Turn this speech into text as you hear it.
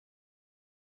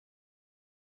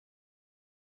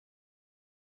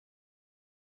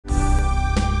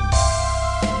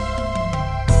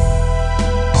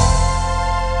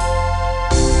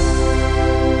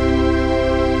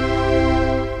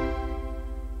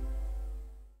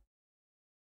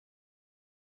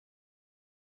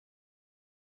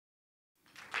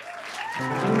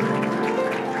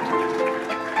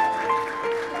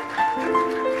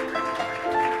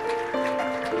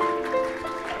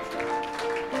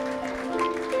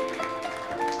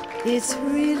It's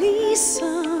really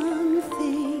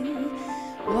something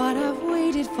what I've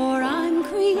waited for. I'm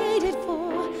created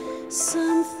for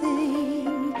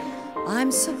something.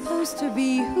 I'm supposed to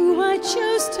be who I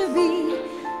chose to be.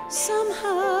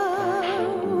 Somehow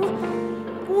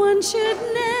one should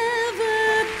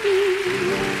never be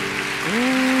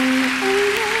alone.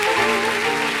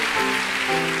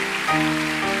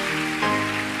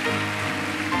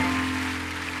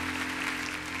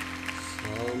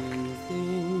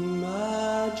 Something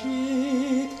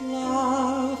magic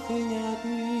laughing at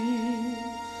me,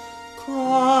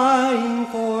 crying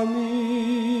for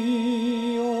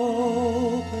me.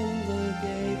 Open the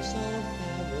gates of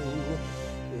heaven,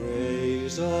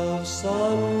 rays of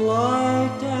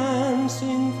sunlight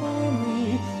dancing for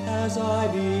me as I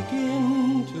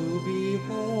begin to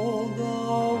behold the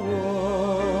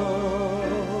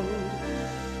world.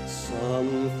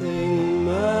 Something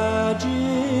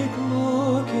magic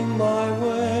looking my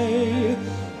way,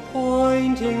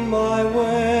 pointing my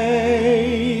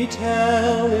way,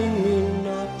 telling me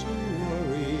not to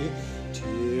worry.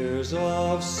 Tears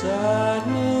of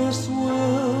sadness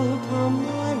will come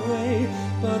my way,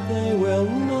 but they will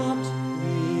not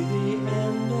be the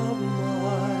end of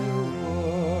my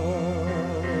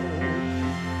world.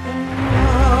 And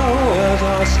now as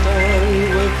I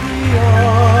stand with the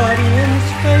audience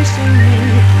facing me,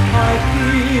 I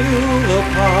feel the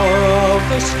power of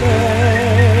the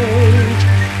stage,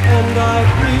 and I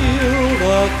feel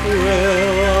the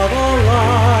thrill of a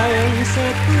lion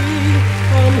set free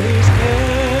from his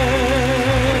cage.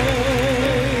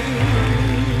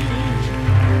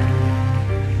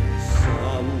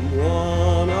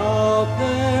 Someone out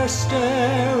there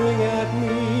staring at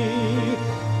me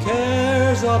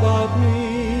cares about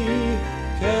me,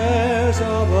 cares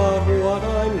about what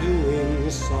I'm doing.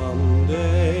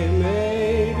 Someday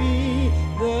maybe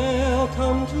they'll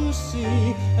come to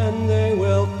see, and they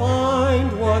will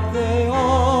find what they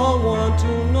all want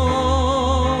to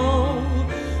know.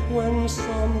 When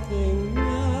something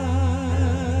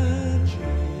magic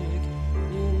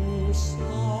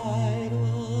inside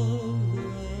of them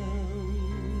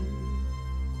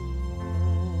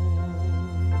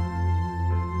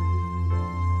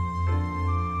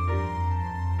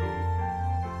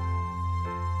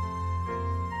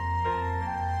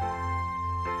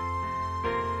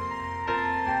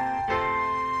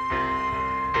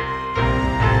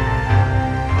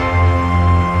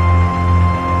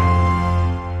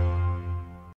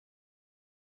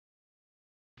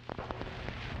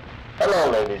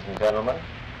Hello, ladies and gentlemen.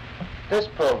 This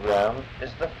program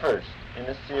is the first in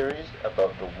a series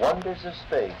about the wonders of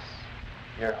space.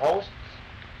 Your hosts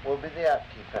will be the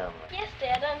Atkey family. Yes,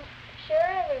 Dad, I'm sure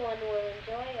everyone will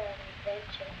enjoy our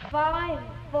adventure. 5,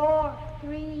 4,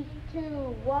 3, 2,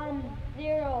 1,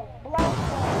 0, blast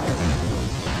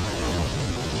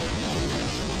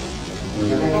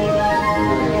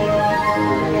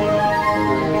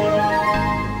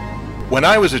When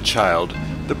I was a child,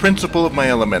 the principal of my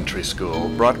elementary school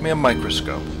brought me a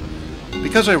microscope.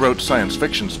 Because I wrote science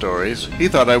fiction stories, he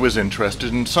thought I was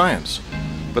interested in science.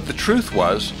 But the truth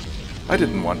was, I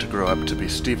didn't want to grow up to be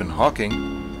Stephen Hawking.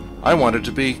 I wanted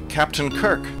to be Captain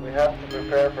Kirk. We have to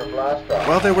prepare for blast off.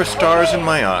 While there were stars in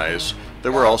my eyes,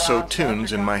 there were also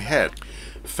tunes in my head.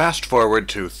 Fast forward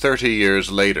to 30 years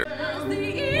later. As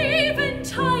the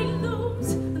eventide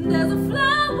looms, and there's a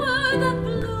flower that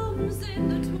blooms in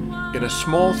the twilight. In a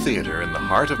small theater in the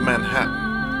heart of Manhattan,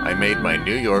 I made my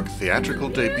New York theatrical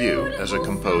debut as a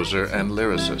composer and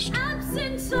lyricist.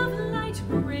 Absence of light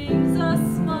brings a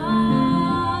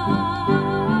smile,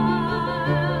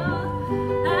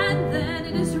 and then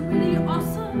it is really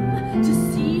awesome to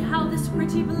see how this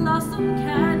pretty blossom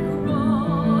can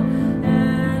grow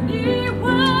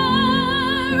anywhere.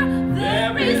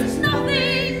 There is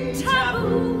nothing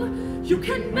taboo. You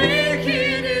can make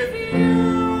it if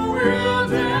you will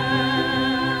dare.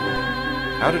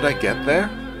 How did I get there?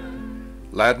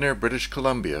 Ladner, British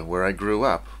Columbia, where I grew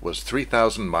up, was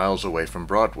 3,000 miles away from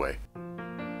Broadway.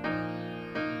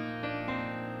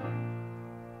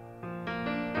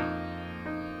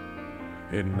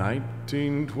 In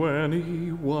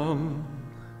 1921,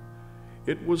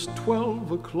 it was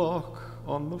 12 o'clock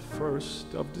on the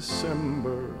 1st of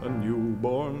December, a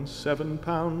newborn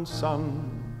 7-pound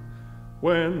son,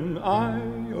 when I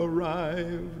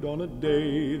arrived on a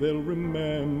day they'll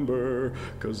remember,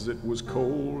 'cause it was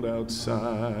cold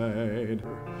outside.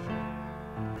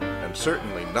 And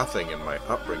certainly nothing in my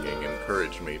upbringing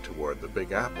encouraged me toward the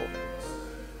Big Apple.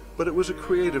 But it was a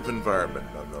creative environment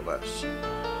nonetheless.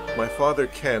 My father,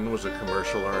 Ken, was a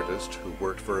commercial artist who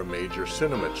worked for a major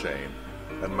cinema chain.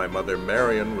 and my mother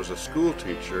Marion was a school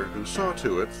teacher who saw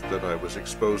to it that I was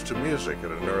exposed to music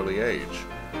at an early age,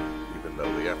 even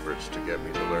though the efforts to get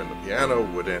me to learn the piano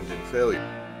would end in failure.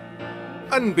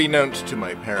 Unbeknownst to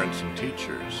my parents and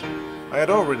teachers, I had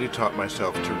already taught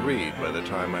myself to read by the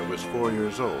time I was 4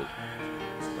 years old,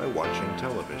 by watching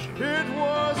television. It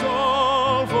was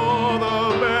all for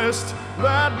the best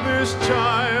that this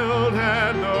child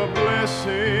had the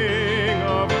blessing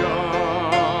of God.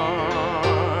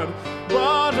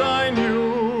 But I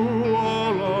knew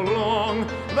all along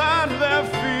that their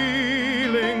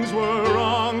feelings were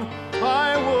wrong.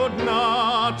 I would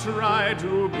not try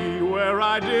to be where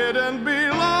I didn't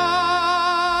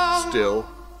belong. Still,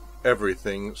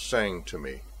 everything sang to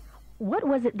me. What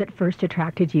was it that first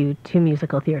attracted you to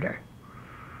musical theater?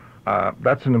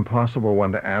 That's an impossible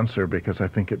one to answer because I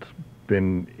think it's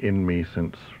been in me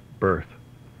since birth.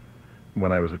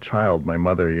 When I was a child, my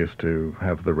mother used to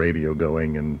have the radio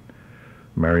going and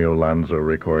Mario Lanza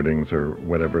recordings or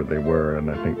whatever they were, and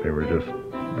I think they were just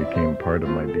became part of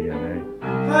my DNA.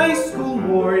 High school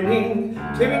morning,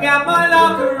 clearing out my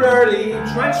locker early,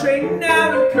 trying to straighten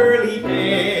out her curly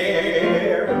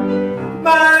hair.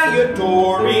 My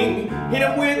adoring, hit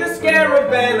him with a scare of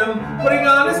venom, putting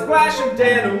on a splash of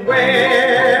denim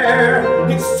wear.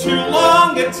 It's too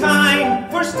long a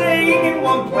time for staying in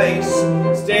one place,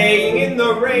 staying in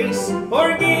the race,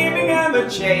 or giving him a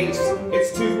chase.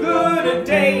 It's too good a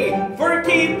day for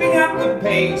keeping up the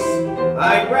pace.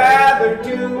 I'd rather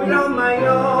do it on my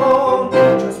own.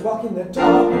 Just walking the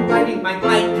dog and riding my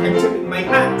bike. I'm tipping my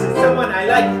hat to someone I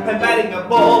like. I'm batting a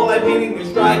ball, I'm hitting the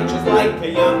strike just like a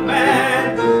young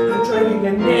man. I'm driving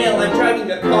a nail, I'm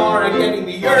driving a car. I'm getting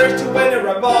the urge to enter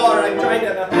a bar. I'm trying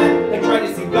to hat, I'm trying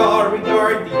to cigar,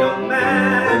 regard the young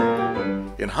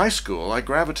man. In high school, I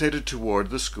gravitated toward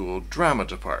the school drama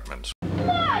department.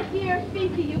 My dear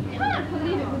Fifi, you can't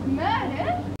believe it was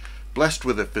murder. Blessed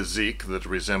with a physique that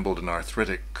resembled an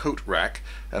arthritic coat rack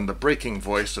and the breaking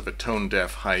voice of a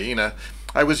tone-deaf hyena,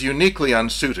 I was uniquely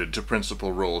unsuited to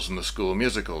principal roles in the school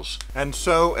musicals. And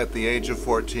so, at the age of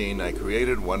 14, I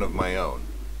created one of my own.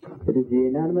 It is the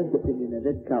unanimous opinion of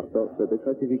this council that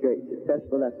because of your great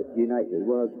successful effort to unite the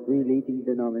world's 3 leading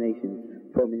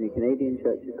denominations, forming the Canadian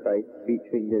Church of Christ,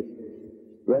 featuring the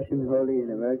Russian Holy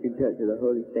and American Church of the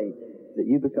Holy Saints, that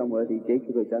you become worthy,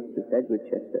 Jacob Augustus Edward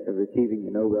Chester, of receiving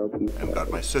the Nobel Peace Prize. And got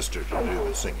my sister to do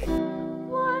the singing.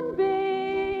 One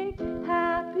big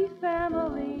happy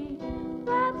family,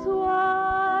 that's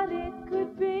what it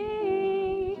could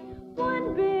be.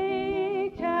 One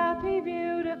big happy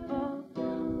beautiful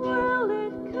world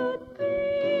it could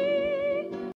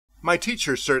be. My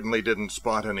teacher certainly didn't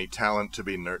spot any talent to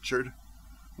be nurtured.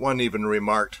 One even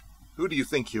remarked, "Who do you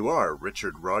think you are,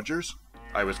 Richard Rogers?"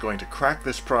 I was going to crack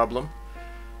this problem,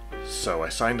 so I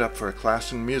signed up for a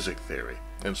class in music theory,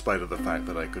 in spite of the fact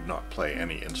that I could not play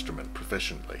any instrument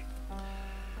proficiently.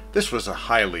 This was a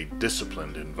highly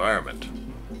disciplined environment.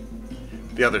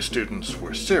 The other students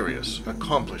were serious,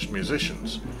 accomplished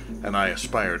musicians, and I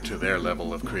aspired to their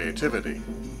level of creativity.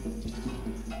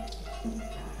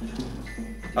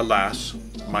 Alas,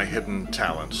 my hidden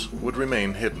talents would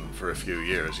remain hidden for a few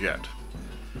years yet.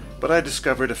 But I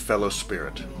discovered a fellow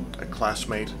spirit, a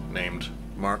classmate named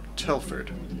Mark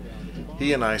Telford.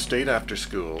 He and I stayed after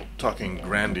school, talking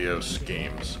grandiose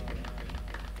schemes.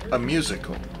 A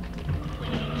musical.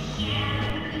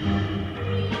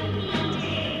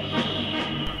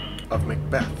 Of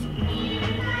Macbeth.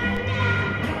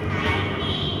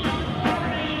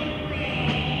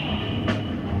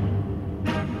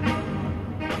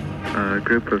 A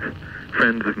group of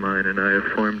friends of mine and I have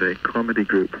formed a comedy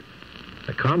group.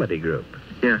 A comedy group?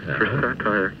 Yeah, for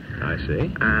satire. I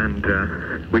see. And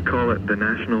we call it the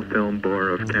National Film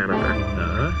Board of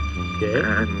Canada. Okay.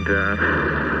 And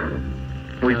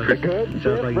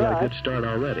sounds like you got a good start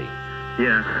already.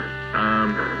 Yeah.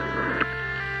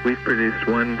 We've produced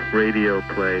one radio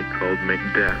play called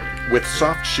Macbeth. With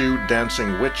soft-shoed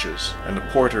dancing witches and a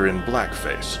porter in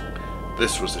blackface.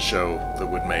 This was the show that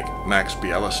would make Max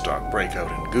Bialystock break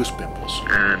out in goose pimples.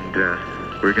 And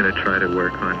we're going to try to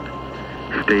work on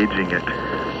staging it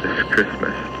this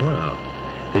Christmas. Wow.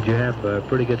 Did you have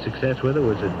pretty good success with it?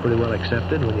 Was it pretty well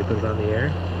accepted when you put it on the air?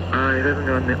 It isn't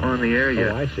on the air yet.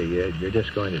 Oh, I see. You're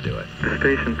just going to do it. The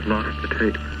station's lost the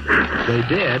tape. They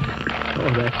did?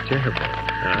 Oh, that's terrible.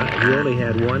 You only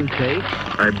had one tape?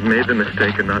 I made the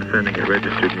mistake of not sending it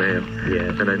registered mail.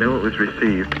 Yes. And I know it was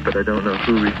received, but I don't know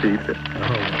who received it.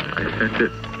 Oh. I sent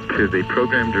it to the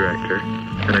program director,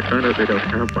 and I found out they don't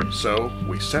have one. So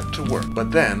we set to work.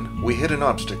 But then we hit an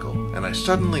obstacle, and I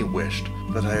suddenly wished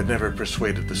that I had never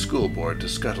persuaded the school board to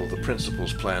scuttle the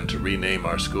principal's plan to rename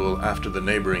our school after the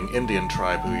neighboring Indian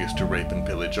tribe who used to rape and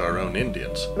pillage our own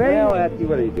Indians. Mel Atkey,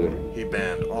 what are you doing? He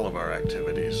banned all of our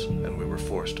activities, and we were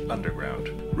forced underground.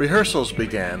 Rehearsals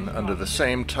began under the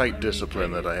same tight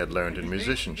discipline that I had learned in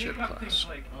musicianship class.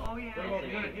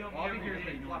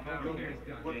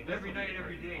 Every night,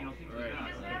 every day, you know, things like that.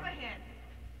 He doesn't have a head.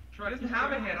 It doesn't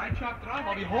have a head. I chopped it off.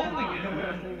 I'll be holding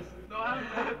it.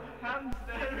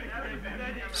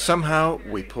 Somehow,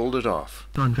 we pulled it off.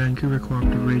 On Vancouver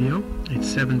Cooperative Radio, it's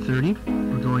 7:30.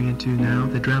 We're going into now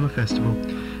the Drama Festival.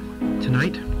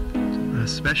 Tonight, a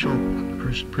special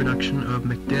production of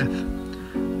Macbeth.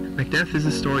 Macbeth is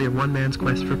the story of one man's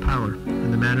quest for power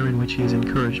and the manner in which he is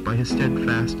encouraged by his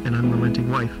steadfast and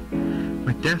unrelenting wife.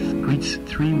 Macbeth greets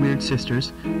three weird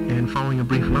sisters, and following a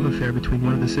brief love affair between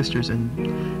one of the sisters and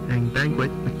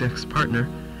Banquet, Macbeth's partner,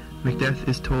 Macbeth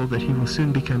is told that he will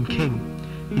soon become king.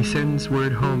 He sends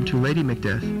word home to Lady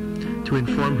Macbeth to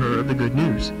inform her of the good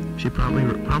news. She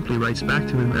promptly writes back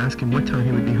to him, asking him what time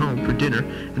he would be home for dinner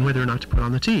and whether or not to put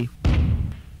on the tea.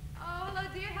 Hello,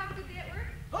 dear. Have a good day at work?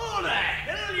 Who the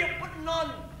hell are you putting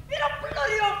on? Get up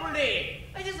bloody awful day.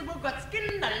 I just about got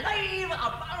skinned alive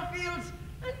on battlefields.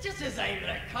 And just as I'm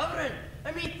recovering,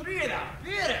 I meet three of the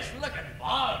fiercest looking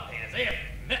ball players I have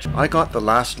met. I got the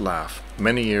last laugh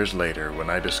many years later when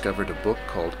I discovered a book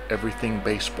called Everything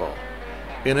Baseball.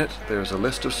 In it, there's a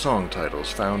list of song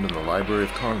titles found in the Library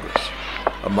of Congress.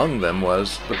 Among them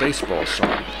was the baseball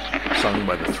song, sung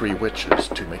by the three witches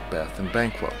to Macbeth and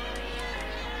Banquo.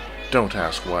 Don't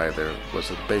ask why there was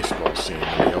a baseball scene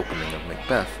in the opening of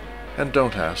Macbeth, and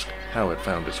don't ask how it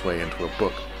found its way into a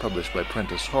book published by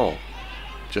Prentice Hall.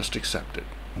 Just accept it.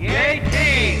 Yay!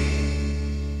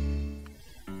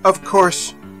 Of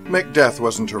course, Macbeth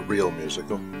wasn't a real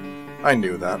musical. I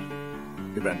knew that,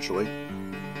 eventually.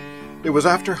 It was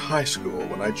after high school,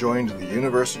 when I joined the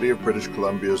University of British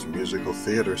Columbia's Musical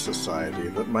Theatre Society,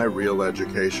 that my real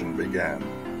education began.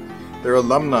 Their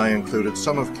alumni included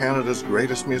some of Canada's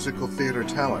greatest musical theatre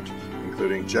talent,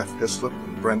 including Jeff Hislop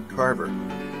and Brent Carver.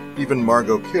 Even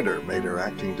Margot Kidder made her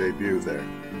acting debut there.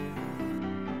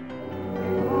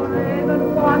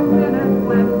 1 minute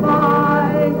went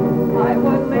by, I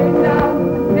would lay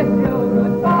down, kiss you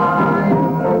goodbye.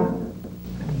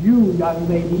 You, young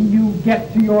lady, you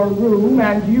get to your room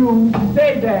and you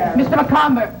stay there. Mr.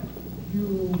 McComber.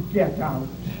 You get out.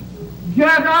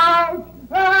 Get out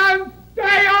and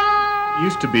stay out! It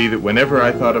used to be that whenever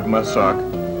I thought of Mussock,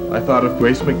 I thought of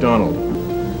Grace MacDonald.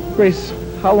 Grace,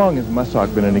 how long has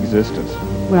Mussock been in existence?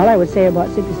 Well, I would say about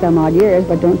 60-some odd years,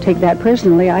 but don't take that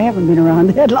personally. I haven't been around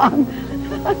that long.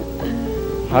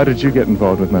 How did you get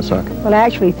involved with Mussock? Well,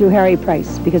 actually through Harry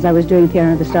Price, because I was doing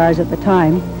Theatre of the Stars at the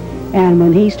time, and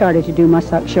when he started to do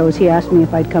Mussock shows, he asked me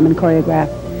if I'd come and choreograph.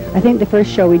 I think the first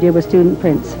show we did was Student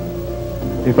Prince.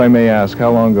 If I may ask,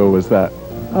 how long ago was that?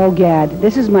 Oh, gad.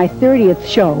 This is my 30th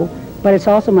show, but it's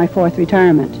also my 4th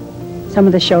retirement. Some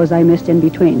of the shows I missed in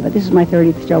between, but this is my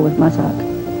 30th show with Mussock.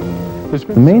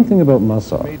 The main thing about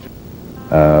Mussock,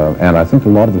 and I think a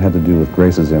lot of it had to do with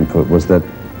Grace's input, was that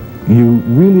you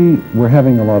really were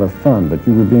having a lot of fun, but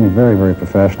you were being very, very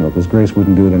professional, because Grace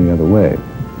wouldn't do it any other way.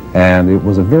 And it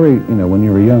was a very, when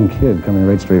you're a young kid coming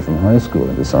right straight from high school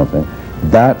into something,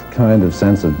 that kind of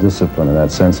sense of discipline and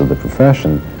that sense of the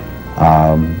profession,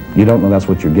 you don't know that's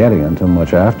what you're getting until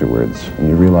much afterwards. And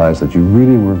you realize that you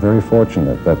really were very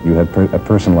fortunate that you had a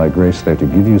person like Grace there to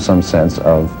give you some sense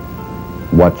of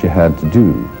what you had to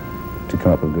do to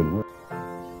come up with good work.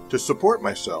 To support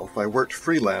myself, I worked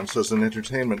freelance as an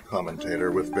entertainment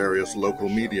commentator with various local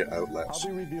media outlets,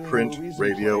 print,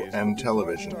 radio, and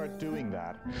television.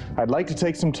 I'd like to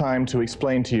take some time to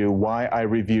explain to you why I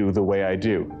review the way I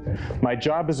do. My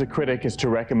job as a critic is to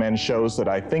recommend shows that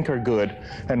I think are good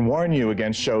and warn you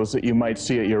against shows that you might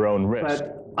see at your own risk.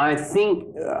 But I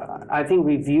think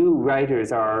review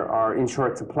writers are in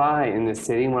short supply in this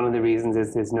city. One of the reasons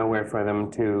is there's nowhere for them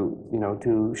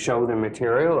to show their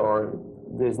material, or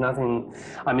there's nothing.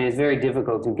 I mean, it's very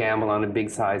difficult to gamble on a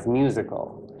big-size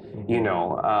musical,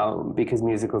 because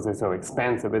musicals are so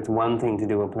expensive. It's one thing to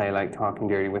do a play like Talking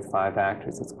Dirty with 5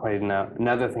 actors. It's quite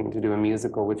another thing to do a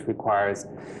musical which requires,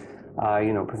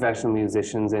 professional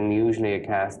musicians and usually a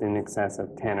cast in excess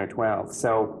of 10 or 12.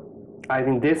 So I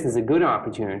think this is a good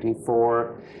opportunity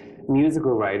for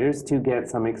musical writers to get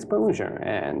some exposure.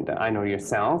 And I know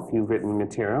yourself, you've written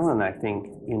material, and I think,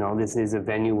 this is a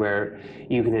venue where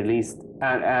you can at least,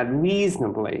 at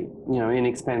reasonably,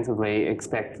 inexpensively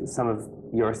expect some of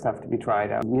your stuff to be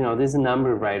tried out. There's a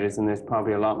number of writers, and there's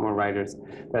probably a lot more writers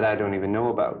that I don't even know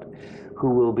about, who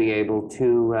will be able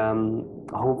to,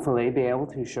 hopefully be able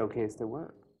to showcase their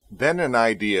work. Then an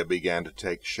idea began to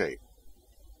take shape.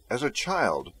 As a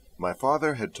child, my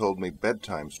father had told me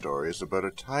bedtime stories about a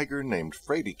tiger named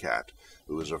Fraidy Cat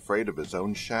who was afraid of his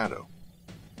own shadow.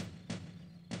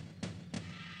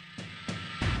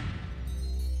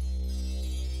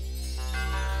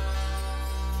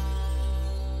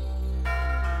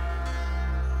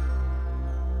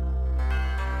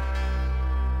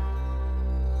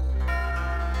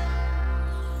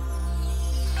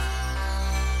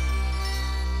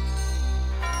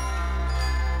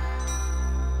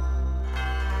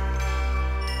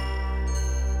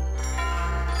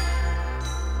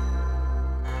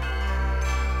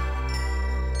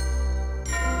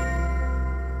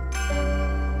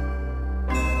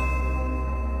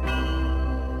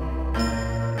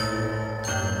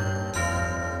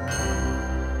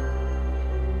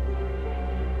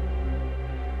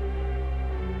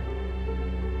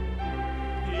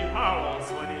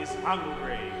 When he's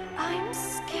hungry. I'm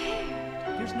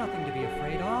scared. There's nothing to be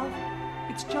afraid of.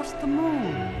 It's just the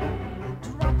moon.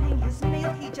 Dropping his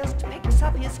meal, he just picks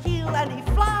up his heel and he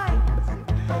flies.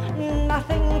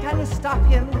 Nothing can stop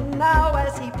him now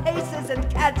as he paces and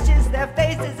catches their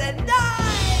faces and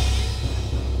dies.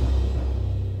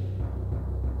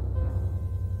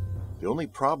 The only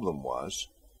problem was,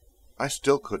 I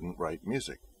still couldn't write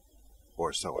music.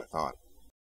 Or so I thought.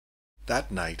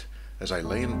 That night, as I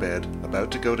lay in bed, about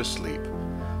to go to sleep,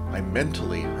 I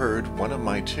mentally heard one of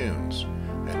my tunes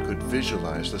and could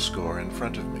visualize the score in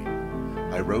front of me.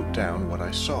 I wrote down what I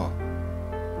saw.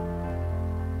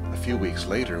 A few weeks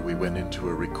later, we went into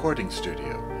a recording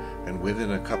studio, and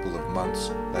within a couple of months,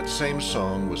 that same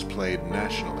song was played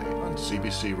nationally on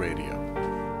CBC Radio.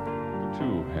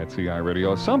 At CI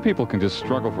Radio. Some people can just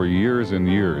struggle for years and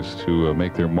years to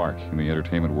make their mark in the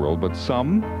entertainment world, but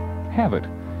some have it.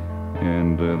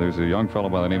 And there's a young fellow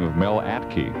by the name of Mel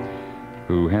Atkey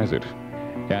who has it.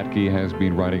 Atkey has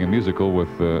been writing a musical with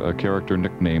a character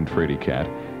nicknamed Fraidy Cat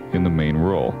in the main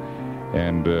role.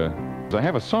 And I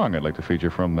have a song I'd like to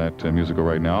feature from that musical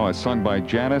right now. It's sung by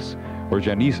Janice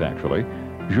actually,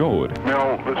 Jode.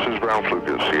 Mel, this is Ralph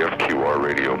Lucas, CFQR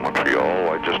Radio Montreal.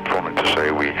 I just wanted to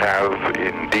say we have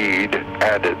indeed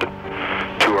added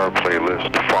to our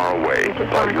playlist Far Away. I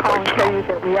just want to call and tell you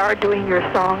that we are doing your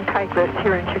song Tigress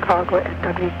here in Chicago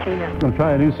at WTN. I'm going to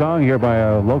try a new song here by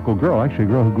a local girl, actually a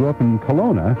girl who grew up in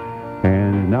Kelowna,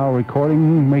 and now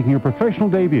recording, making her professional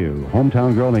debut.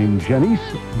 Hometown girl named Janice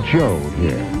Jode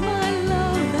here.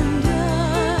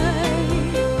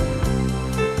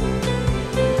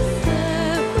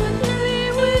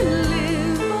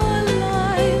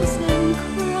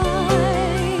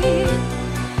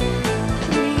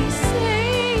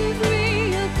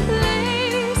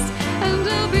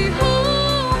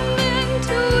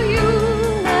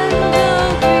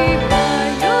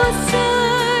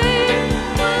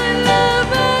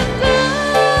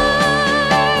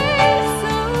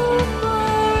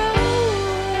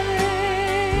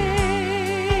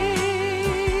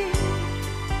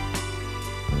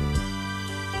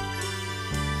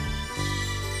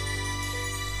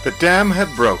 The dam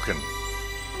had broken.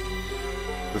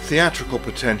 The theatrical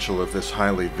potential of this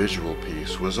highly visual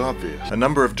piece was obvious. A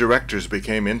number of directors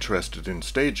became interested in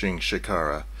staging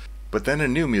Shikara, but then a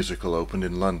new musical opened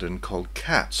in London called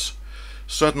Cats.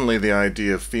 Suddenly the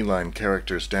idea of feline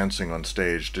characters dancing on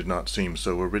stage did not seem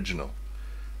so original.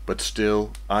 But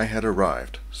still, I had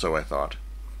arrived, so I thought,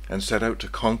 and set out to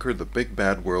conquer the big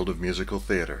bad world of musical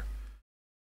theater.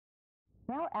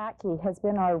 Mel Atkey has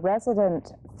been our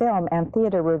resident film and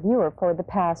theater reviewer for the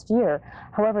past year.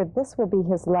 However, this will be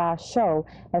his last show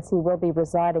as he will be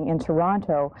residing in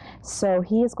Toronto. So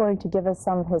he is going to give us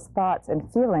some of his thoughts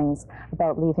and feelings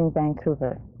about leaving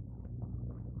Vancouver.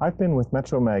 I've been with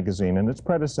Metro Magazine and its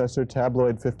predecessor,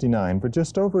 Tabloid 59, for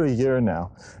just over a year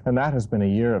now, and that has been a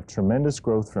year of tremendous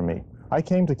growth for me. I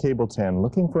came to Cable 10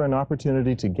 looking for an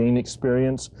opportunity to gain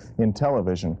experience in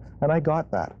television, and I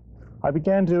got that. I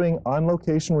began doing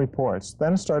on-location reports,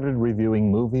 then started reviewing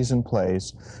movies and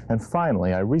plays, and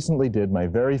finally, I recently did my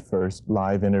very first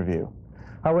live interview.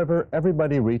 However,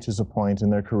 everybody reaches a point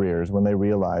in their careers when they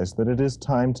realize that it is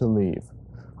time to leave.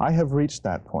 I have reached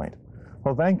that point.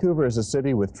 While Vancouver is a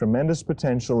city with tremendous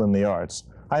potential in the arts,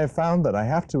 I have found that I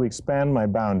have to expand my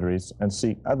boundaries and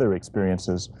seek other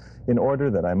experiences in order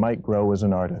that I might grow as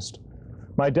an artist.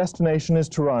 My destination is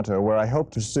Toronto, where I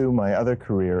hope to pursue my other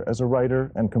career as a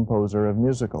writer and composer of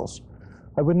musicals.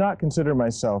 I would not consider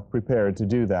myself prepared to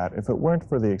do that if it weren't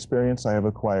for the experience I have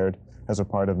acquired as a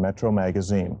part of Metro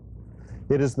Magazine.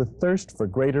 It is the thirst for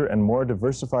greater and more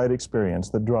diversified experience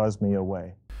that draws me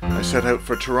away. I set out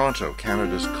for Toronto,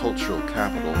 Canada's cultural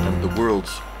capital and the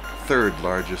world's third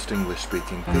largest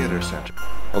English-speaking theatre centre.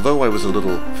 Although I was a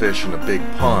little fish in a big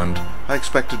pond, I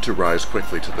expected to rise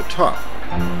quickly to the top.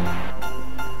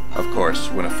 Of course,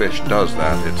 when a fish does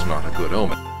that, it's not a good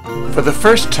omen. For the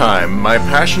first time, my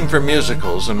passion for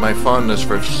musicals and my fondness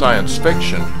for science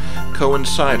fiction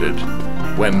coincided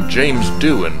when James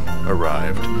Doohan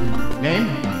arrived. Name?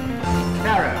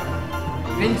 Farrow.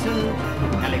 Vincent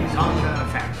Alexander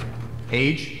Farrow.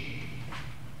 Age?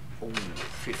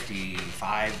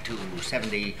 55 to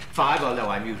 75, although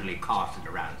I'm usually costed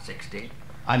around 60.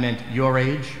 I meant your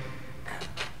age?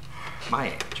 My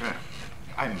age,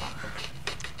 I'm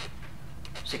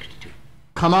 62.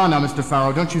 Come on now, Mr.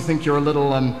 Farrow, don't you think you're a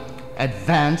little,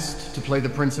 advanced to play the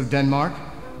Prince of Denmark?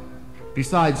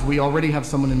 Besides, we already have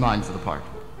someone in mind for the part.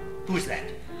 Who's that?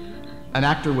 An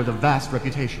actor with a vast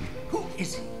reputation. Who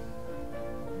is he?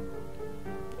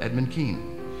 Edmund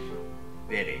Kean.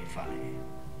 Very funny.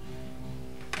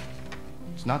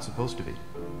 It's not supposed to be.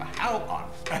 How on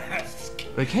earth?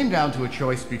 They came down to a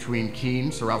choice between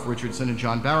Kean, Sir Ralph Richardson, and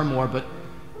John Barrymore, but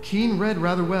Kean read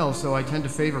rather well, so I tend to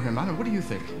favor him. I don't know, what do you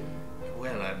think?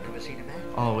 Well, I've never seen him act.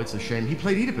 Oh, it's a shame. He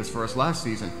played Oedipus for us last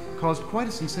season. Caused quite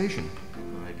a sensation.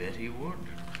 I bet he would.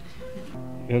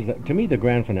 To me, the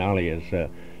grand finale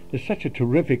is such a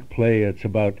terrific play. It's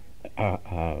about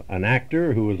an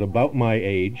actor who is about my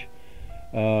age,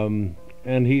 and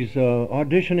he's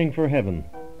auditioning for heaven.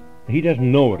 He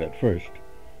doesn't know it at first,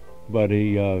 but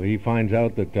he finds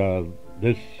out that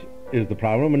this is the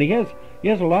problem, and he has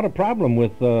a lot of problem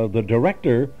with the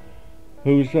director,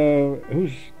 who's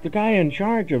the guy in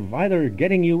charge of either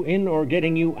getting you in or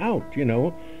getting you out. You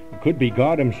know, it could be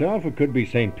God himself, it could be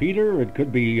St. Peter, it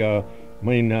could be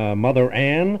Mother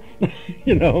Ann.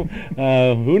 You know,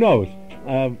 who knows?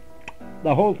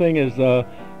 The whole thing is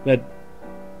that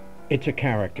it's a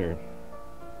character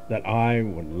that I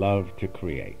would love to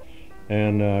create.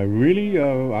 And really,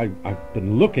 I've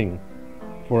been looking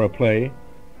for a play,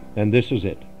 and this is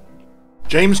it.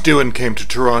 James Doohan came to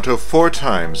Toronto 4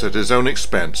 times at his own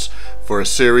expense for a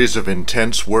series of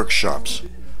intense workshops.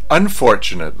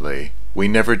 Unfortunately, we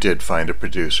never did find a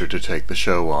producer to take the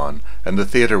show on, and the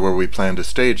theatre where we planned to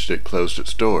stage it closed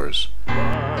its doors.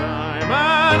 I'm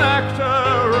an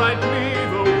actor, write me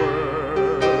the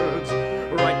words.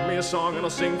 Write me a song and I'll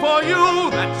sing for you.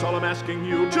 That's all I'm asking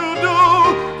you to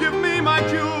do. Give me my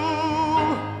cue.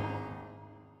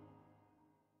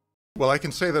 Well, I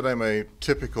can say that I'm a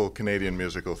typical Canadian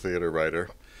musical theatre writer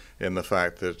in the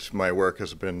fact that my work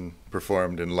has been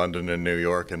performed in London and New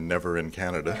York and never in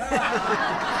Canada.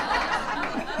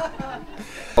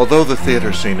 Although the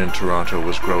theatre scene in Toronto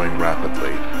was growing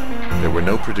rapidly, there were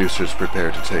no producers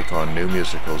prepared to take on new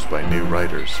musicals by new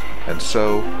writers, and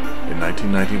so, in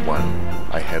 1991,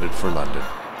 I headed for London.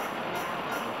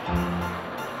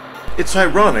 It's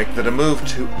ironic that a move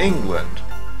to England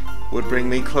would bring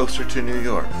me closer to New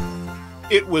York.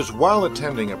 It was while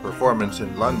attending a performance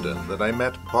in London that I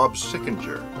met Bob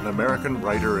Sickinger, an American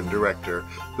writer and director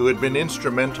who had been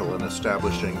instrumental in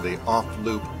establishing the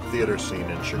off-loop theater scene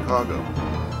in Chicago.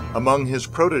 Among his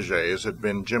protégés had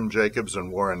been Jim Jacobs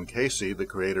and Warren Casey, the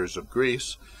creators of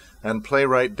Grease, and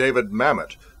playwright David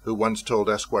Mamet, who once told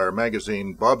Esquire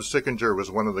magazine, "Bob Sickinger was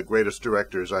one of the greatest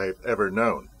directors I've ever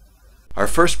known." Our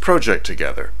first project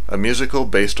together, a musical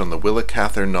based on the Willa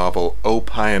Cather novel O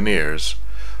Pioneers,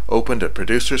 opened at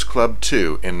Producers Club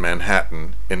 2 in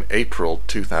Manhattan in April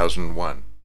 2001.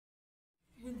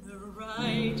 In the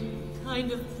right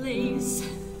kind of place,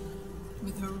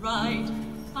 with the right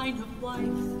kind of wife,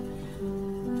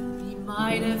 he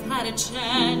might have had a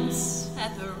chance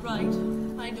at the right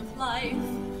kind of life,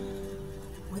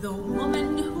 with a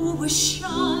woman who was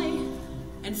shy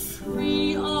and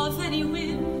free of any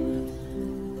whim,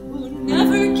 who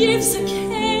never gives a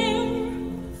care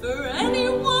for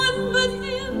anyone but him.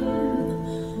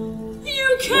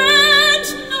 You can't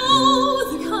know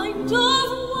the kind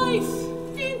of wife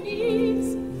he needs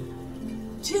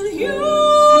till you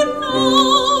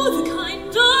know the kind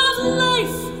of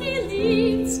life he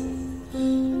leads.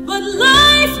 But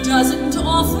life doesn't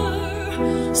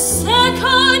offer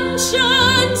second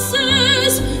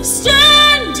chances,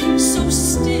 standing so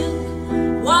still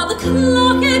while the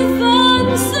clock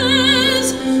advances.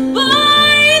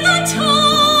 By the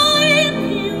time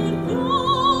you know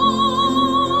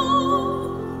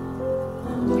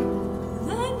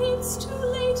that it's too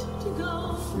late to go,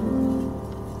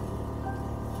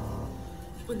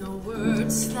 when the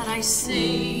words that I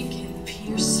say can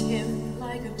pierce him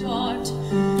like a dart,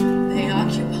 they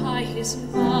occupy his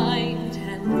mind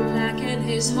and blacken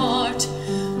his heart,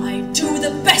 I do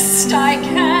the best I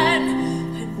can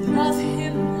and love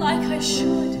him like I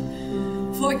should,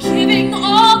 forgiving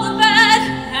all the bad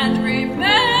and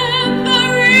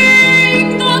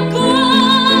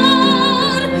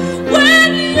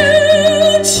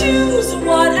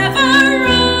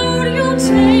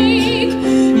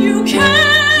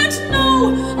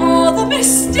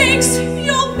mistakes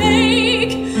you'll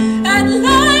make, and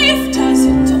life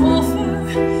doesn't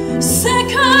offer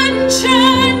second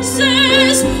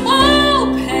chances,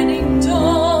 opening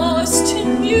doors to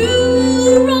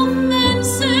new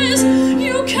romances.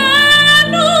 You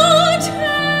cannot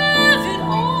have it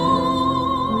all.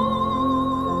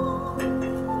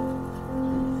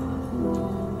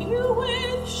 You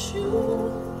wish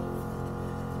you,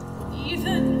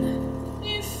 even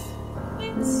if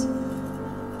it's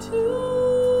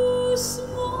too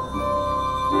small.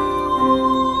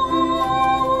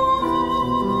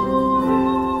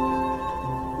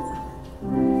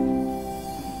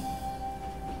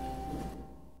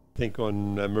 I think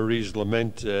on Marie's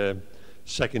Lament,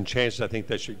 Second Chance, I think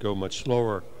that should go much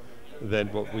slower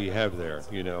than what we have there,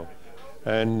 you know.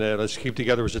 And let's keep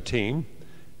together as a team.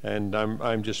 And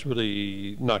I'm just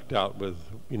really knocked out with,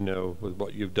 you know, with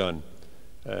what you've done.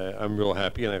 I'm real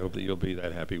happy, and I hope that you'll be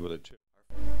that happy with it too.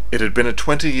 It had been a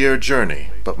 20-year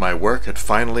journey, but my work had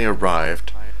finally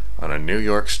arrived on a New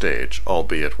York stage,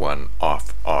 albeit one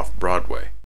off Broadway.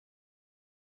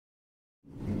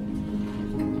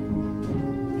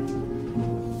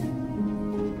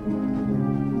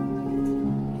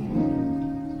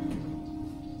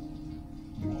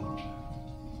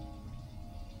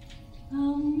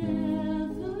 I'll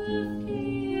never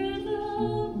fear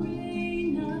the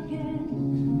rain again,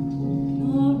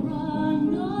 nor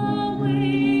run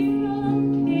away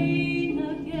from pain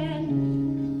again.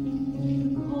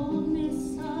 The coldness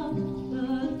of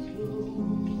the tomb,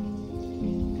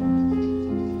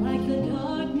 like the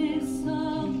darkness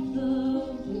of the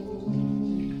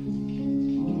womb,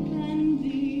 and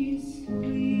be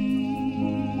sweet.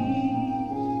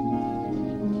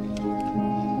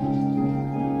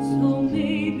 So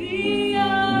maybe I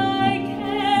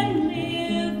can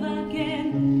live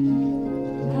again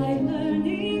by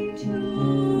learning to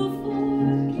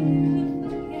forgive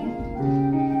again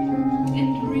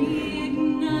and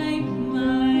reignite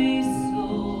my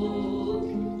soul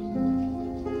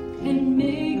and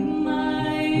make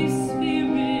my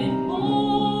spirit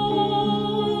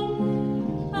whole.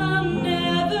 I'll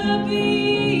never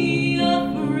be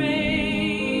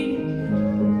afraid,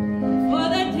 for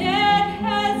the debt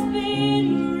has been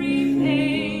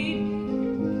repaid,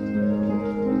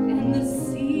 and the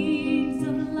seeds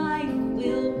of life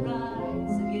will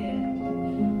rise again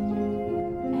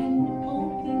and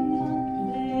open up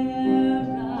their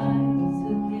eyes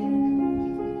again.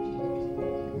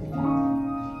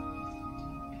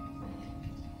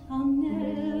 I'll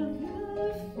never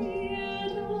fear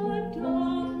the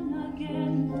dawn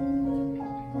again,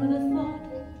 or the thought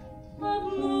of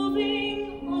moving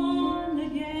on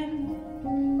again,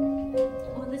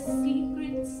 or the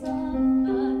secrets of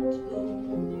the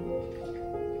tomb,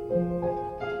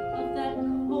 of that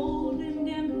cold and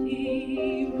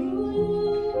empty room.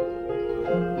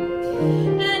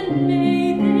 And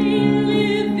may they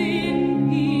live in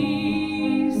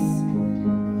peace,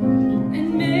 and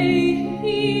may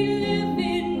he live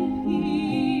in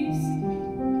peace,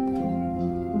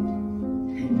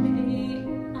 and may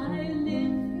I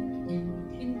live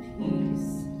in peace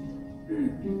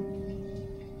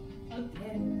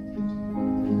again.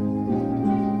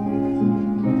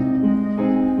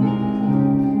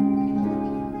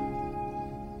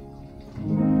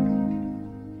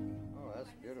 Oh, that's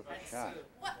a beautiful shot.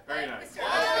 Very nice.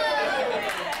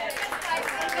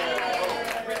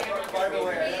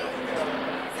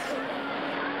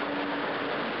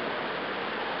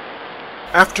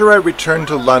 After I returned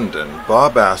to London,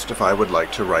 Bob asked if I would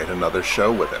like to write another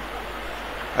show with him.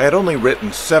 I had only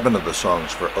written 7 of the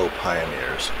songs for O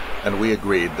Pioneers, and we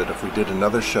agreed that if we did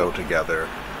another show together,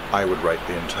 I would write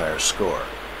the entire score.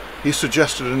 He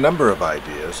suggested a number of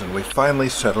ideas, and we finally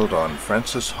settled on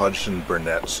Frances Hodgson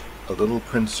Burnett's A Little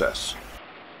Princess.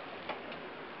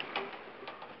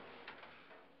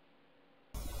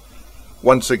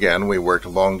 Once again, we worked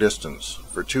long distance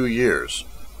for 2 years.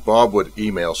 Bob would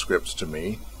email scripts to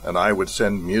me, and I would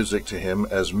send music to him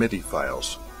as MIDI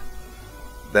files.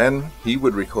 Then he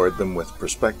would record them with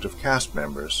prospective cast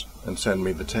members and send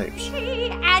me the tapes.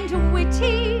 And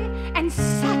witty and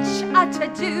such a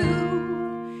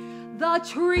to-do. The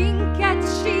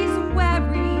trinkets she's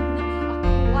wearing are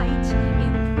quite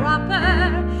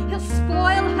improper. He'll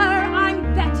spoil her,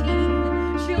 I'm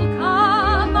betting. She'll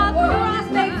come across.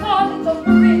 They call the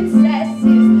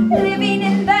princesses living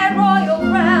in their royal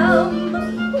realm,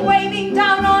 waving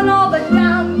down on all the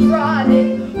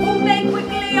downtrodden whom they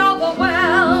quickly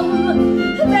overwhelm.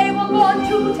 They were born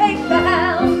to take the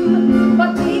helm,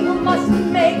 but people must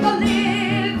make a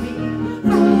living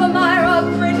through the mire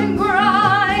of grit and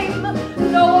grime.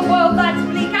 Know a world that's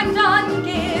bleak and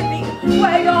ungay.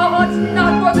 Way odds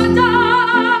not worth a dime.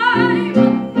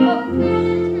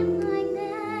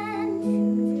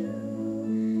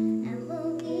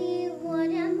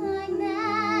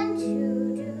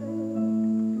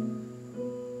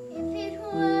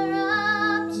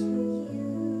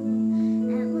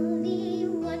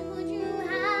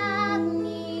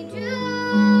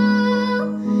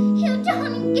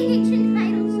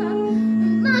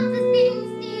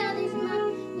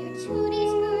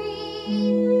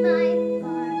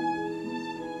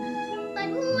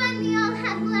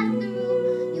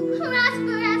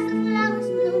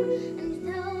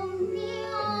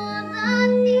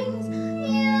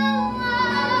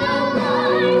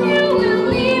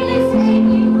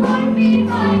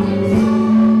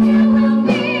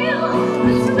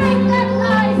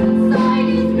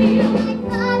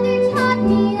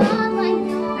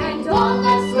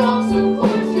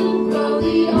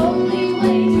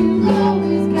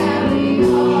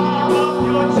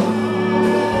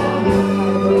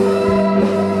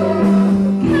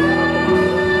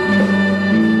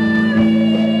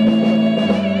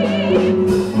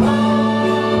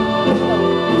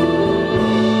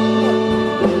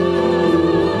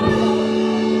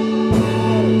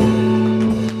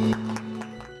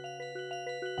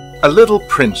 A Little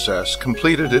Princess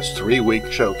completed its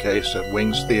 3-week showcase at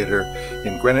Wings Theatre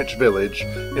in Greenwich Village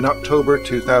in October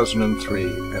 2003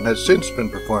 and has since been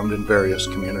performed in various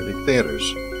community theatres.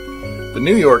 The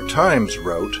New York Times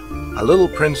wrote, "A Little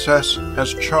Princess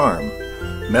has charm."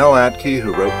 Mel Atkey,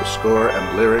 who wrote the score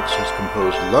and lyrics, has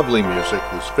composed lovely music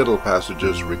whose fiddle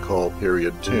passages recall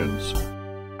period tunes.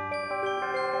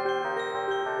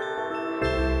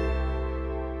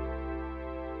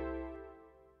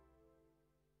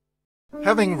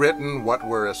 Having written what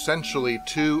were essentially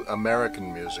 2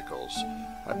 American musicals,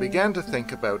 I began to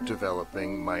think about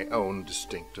developing my own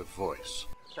distinctive voice.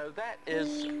 So that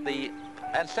is the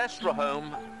ancestral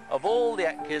home of all the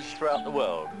Atkeys throughout the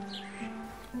world.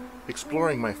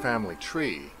 Exploring my family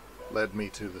tree led me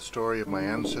to the story of my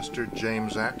ancestor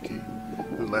James Atkey,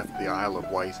 who left the Isle of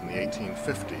Wight in the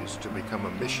 1850s to become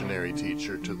a missionary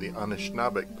teacher to the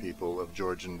Anishinaabe people of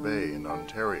Georgian Bay in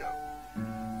Ontario.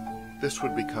 This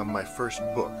would become my first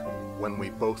book, When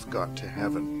We Both Got to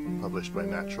Heaven, published by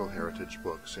Natural Heritage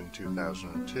Books in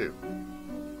 2002.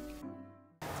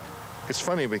 It's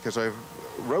funny because I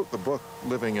wrote the book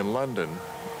living in London,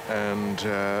 and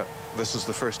this is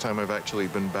the first time I've actually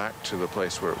been back to the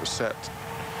place where it was set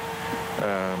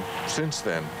since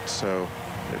then, so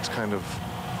it's kind of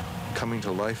coming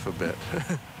to life a bit.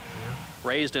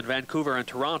 Raised in Vancouver and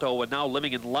Toronto and now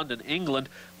living in London, England,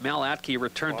 Mel Atkey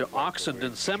returned to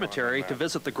Oxenden Cemetery to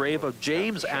visit the grave of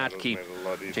James Atkey.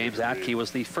 James Atkey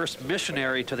was the first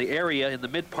missionary to the area in the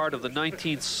mid-part of the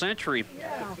 19th century.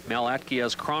 Mel Atkey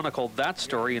has chronicled that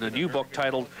story in a new book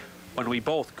titled When We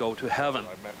Both Go to Heaven.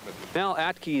 Mel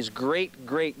Atkey's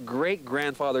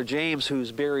great-great-great-grandfather James,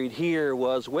 who's buried here,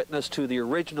 was witness to the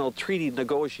original treaty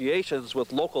negotiations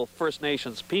with local First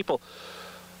Nations people.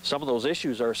 Some of those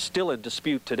issues are still in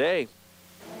dispute today.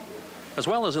 As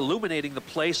well as illuminating the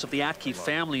place of the Atkey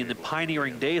family in the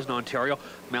pioneering days in Ontario,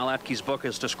 Mel Atkey's book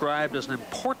is described as an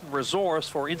important resource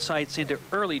for insights into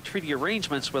early treaty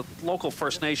arrangements with local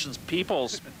First Nations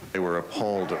peoples. They were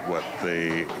appalled at what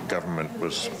the government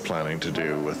was planning to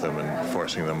do with them and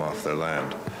forcing them off their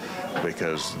land,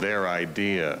 because their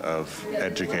idea of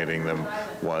educating them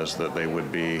was that they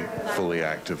would be fully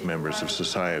active members of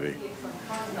society.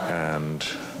 And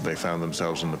they found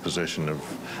themselves in the position of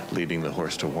leading the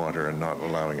horse to water and not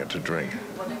allowing it to drink.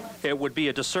 It would be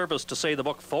a disservice to say the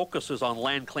book focuses on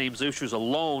land claims issues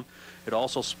alone. It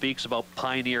also speaks about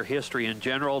pioneer history in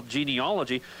general,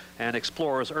 genealogy, and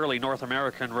explores early North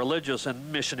American religious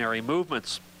and missionary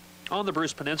movements. On the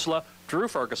Bruce Peninsula, Drew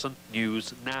Ferguson,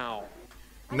 News Now.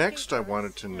 Next, I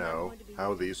wanted to know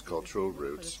how these cultural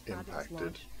roots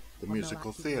impacted the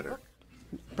musical theater.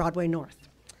 Broadway North.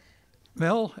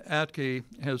 Mel Atkey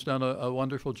has done a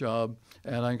wonderful job,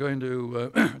 and I'm going to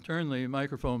turn the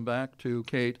microphone back to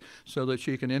Kate so that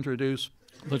she can introduce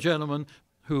the gentleman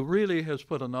who really has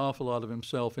put an awful lot of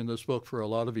himself in this book for a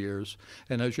lot of years.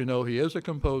 And as you know, he is a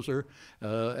composer,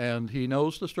 and he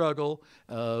knows the struggle,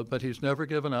 but he's never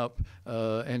given up,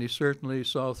 and he certainly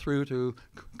saw through to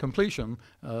completion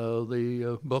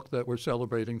the book that we're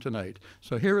celebrating tonight.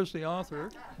 So here is the author.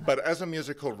 But as a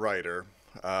musical writer,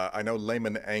 I know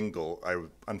Layman Engel, I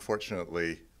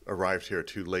unfortunately arrived here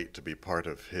too late to be part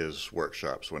of his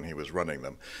workshops when he was running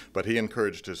them, but he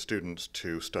encouraged his students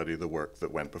to study the work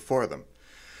that went before them.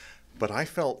 But I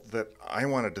felt that I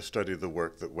wanted to study the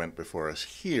work that went before us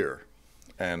here,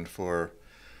 and for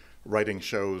writing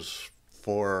shows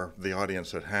for the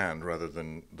audience at hand rather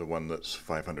than the one that's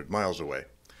 500 miles away.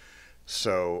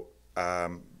 So,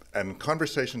 and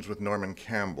conversations with Norman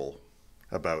Campbell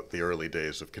about the early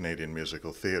days of Canadian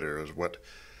musical theatre is what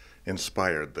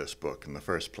inspired this book in the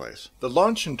first place. The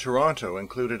launch in Toronto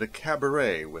included a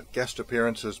cabaret with guest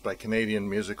appearances by Canadian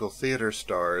musical theatre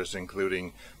stars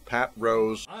including Pat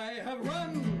Rose, I have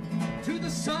run to the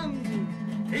sun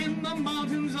in the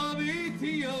mountains of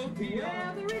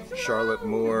Ethiopia. Charlotte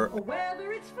Moore, Or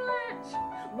whether it's flat,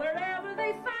 wherever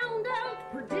they found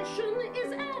out perdition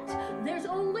is at, there's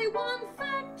only one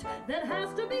fact that has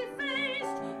to be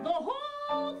faced. The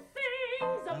whole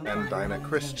thing's a and Dinah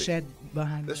Christie.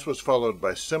 This was followed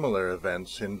by similar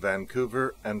events in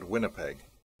Vancouver and Winnipeg.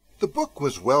 The book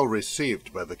was well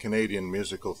received by the Canadian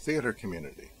musical theatre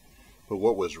community, but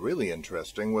what was really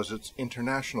interesting was its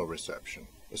international reception,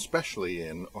 especially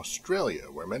in Australia,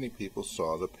 where many people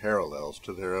saw the parallels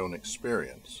to their own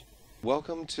experience.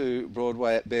 Welcome to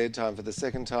Broadway at Bedtime for the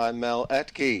second time, Mel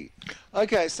Atkey.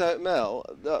 Okay, so Mel,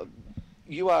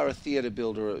 you are a theatre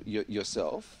builder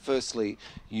yourself. Firstly,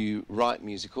 you write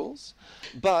musicals,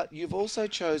 but you've also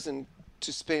chosen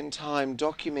to spend time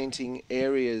documenting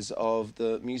areas of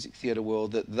the music theatre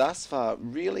world that thus far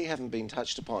really haven't been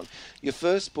touched upon. Your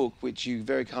first book, which you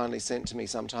very kindly sent to me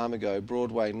some time ago,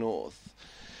 Broadway North,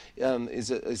 is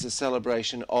a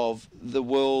celebration of the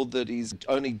world that is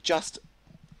only just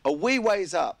a wee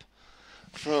ways up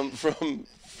from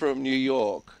New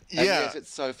York, and yet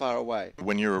it's so far away.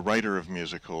 When you're a writer of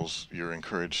musicals, you're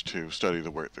encouraged to study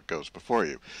the work that goes before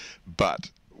you.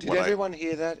 But did everyone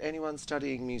hear that? Anyone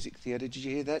studying music theatre? Did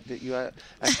you hear that? That you are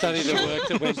study the work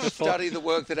that went before. Study the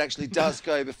work that actually does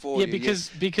go before you. Yeah,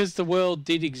 because the world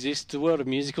did exist. The world of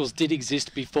musicals did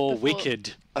exist before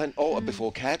Wicked. And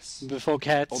before Cats. Before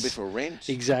Cats. Or before Rent.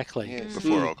 Exactly. Yes.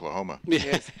 Before Oklahoma.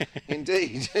 Yes,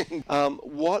 indeed.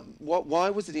 Why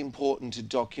was it important to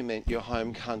document your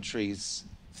home country's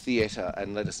theatre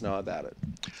and let us know about it?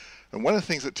 And one of the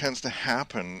things that tends to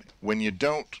happen when you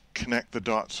don't connect the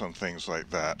dots on things like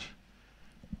that,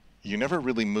 you never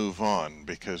really move on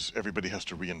because everybody has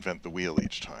to reinvent the wheel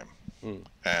each time. Mm.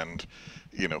 And,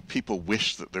 you know, people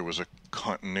wish that there was a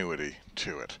continuity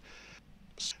to it.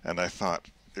 And I thought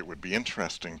it would be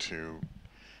interesting to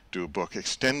do a book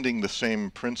extending the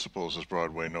same principles as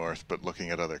Broadway North, but looking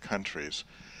at other countries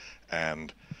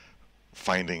and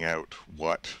finding out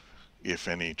what, if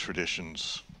any,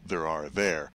 traditions there are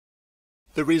there.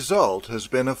 The result has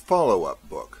been a follow-up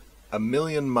book, A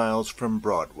Million Miles from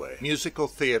Broadway, musical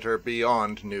theatre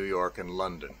beyond New York and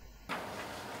London.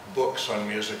 Books on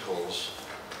musicals,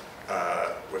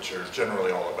 which are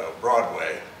generally all about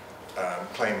Broadway,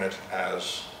 claim it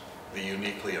as the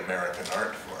uniquely American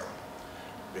art form,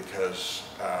 because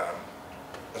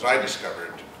as I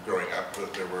discovered growing up,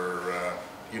 that there were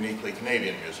uniquely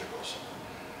Canadian musicals.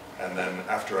 And then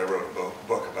after I wrote a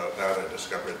book about that, I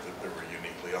discovered that there were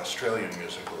uniquely Australian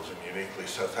musicals and uniquely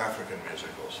South African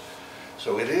musicals.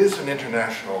 So it is an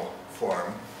international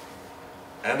form,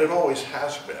 and it always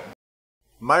has been.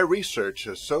 My research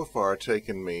has so far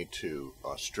taken me to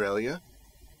Australia,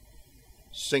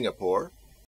 Singapore,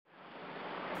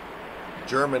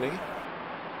 Germany,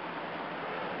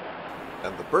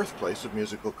 and the birthplace of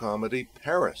musical comedy,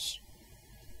 Paris,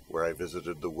 where I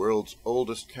visited the world's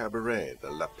oldest cabaret, the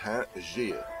Lapin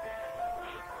Gilles.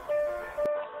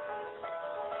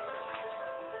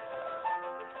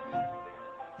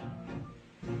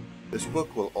 This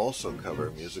book will also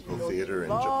cover musical theater in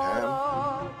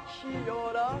Japan,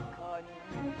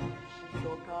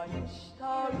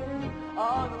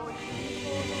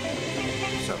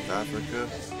 South Africa,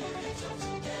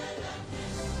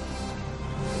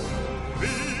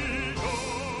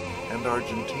 and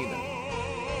Argentina.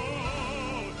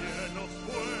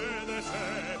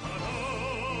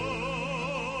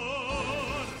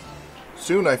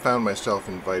 Soon I found myself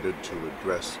invited to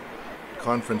address the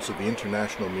conference of the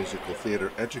International Musical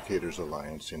Theatre Educators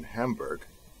Alliance in Hamburg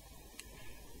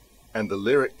and the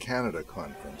Lyric Canada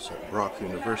Conference at Brock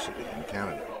University in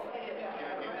Canada.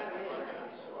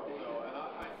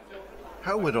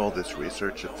 How would all this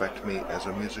research affect me as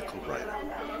a musical writer?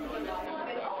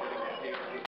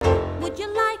 Would you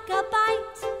like a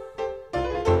bite?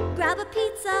 Grab a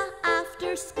pizza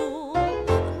after school.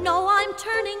 No, I'm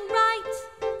turning right.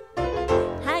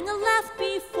 Hang a left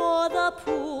before the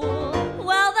pool.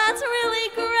 Well, that's really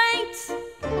great.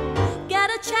 Get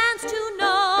a chance to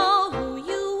know who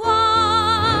you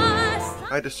are.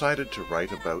 I decided to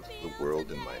write about the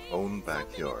world in my own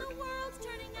backyard.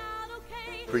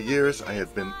 For years, I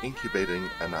had been incubating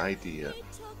an idea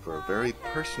for a very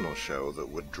personal show that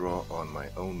would draw on my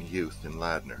own youth in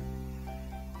Ladner.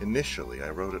 Initially,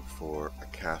 I wrote it for a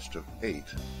cast of 8,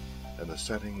 and the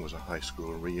setting was a high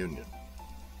school reunion.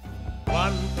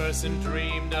 One person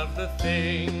dreamed of the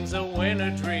things a winner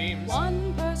dreams.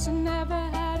 One person never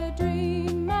had a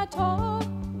dream at all.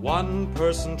 One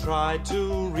person tried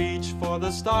to reach for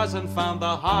the stars and found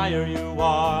the higher you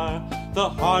are, the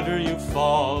harder you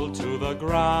fall to the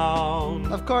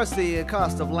ground. Of course, the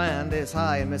cost of land is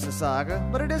high in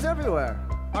Mississauga, but it is everywhere.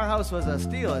 Our house was a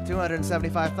steal at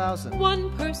 $275,000.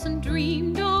 One person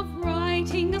dreamed of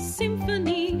writing a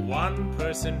symphony. One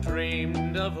person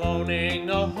dreamed of owning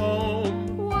a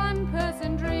home. One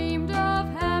person dreamed of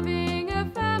having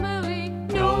a family.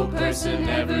 No person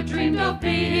ever dreamed of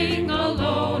being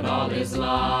alone all his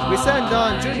life. We sent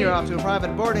Don Jr. off to a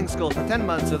private boarding school for 10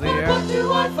 months of the year. What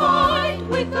do I find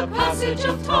with the passage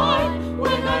of time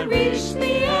when I reach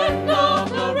the end of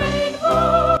the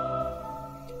rainbow?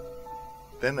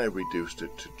 Then I reduced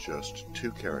it to just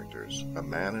 2 characters, a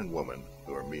man and woman,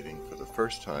 who are meeting for the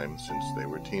first time since they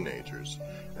were teenagers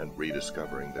and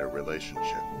rediscovering their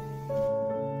relationship.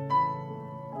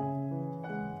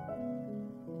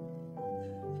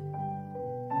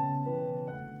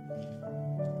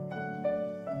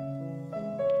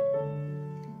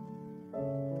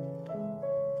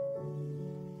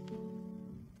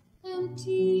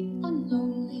 Empty and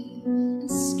lonely and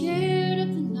scared of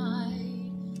the night.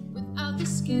 Without the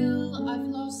skill, I've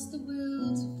lost the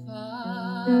will to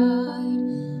fight.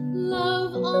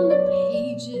 Love on the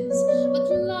pages, but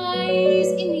lies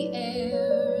in the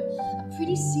air. A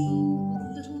pretty scene with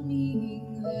little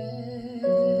meaning there.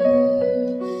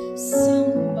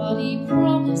 Somebody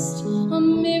promised a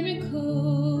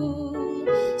miracle.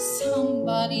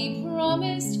 Somebody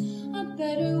promised a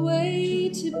better way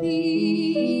to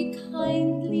be.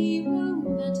 Kindly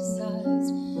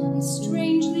romanticized and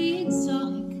strangely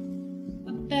exotic.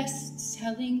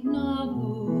 Best-selling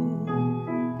novel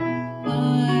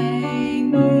by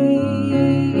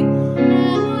me.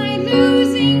 Am I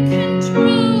losing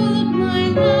control of my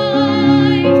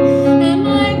life? Am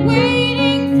I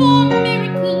waiting for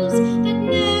miracles that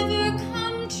never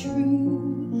come true?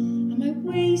 Am I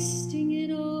wasting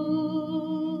it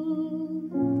all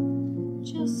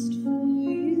just for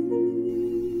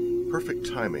you? Perfect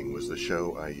Timing was the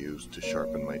show I used to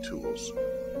sharpen my tools.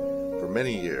 For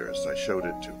many years, I showed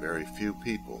it to very few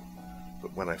people,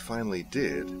 but when I finally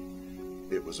did,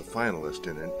 it was a finalist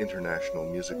in an International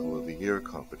Musical of the Year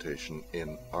competition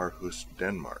in Aarhus,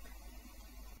 Denmark.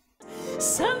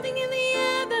 Something in the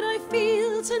air that I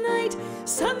feel tonight,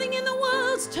 something in the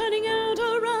world's turning out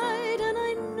all right, and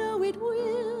I know it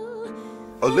will.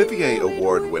 Olivier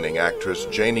Award-winning actress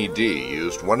Janie D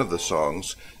used one of the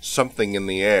songs, Something in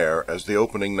the Air, as the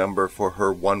opening number for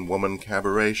her one-woman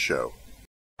cabaret show.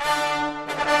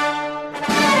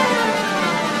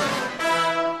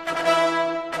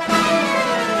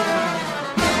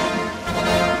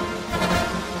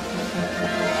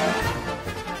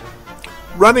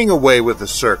 Running away with the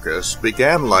circus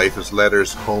began life as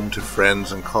letters home to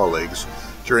friends and colleagues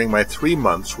during my 3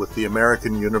 months with the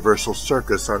American Universal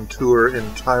Circus on tour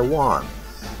in Taiwan,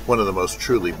 one of the most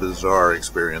truly bizarre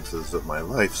experiences of my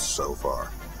life so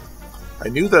far. I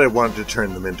knew that I wanted to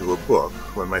turn them into a book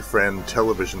when my friend,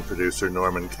 television producer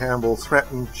Norman Campbell,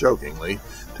 threatened jokingly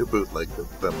to bootleg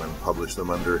them and publish them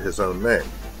under his own name.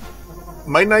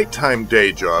 My nighttime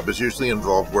day job is usually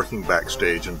involved working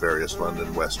backstage in various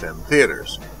London West End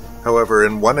theatres. However,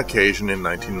 in one occasion in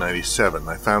 1997,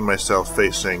 I found myself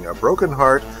facing a broken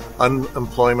heart,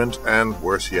 unemployment, and,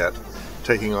 worse yet,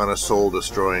 taking on a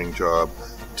soul-destroying job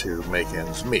to make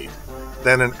ends meet.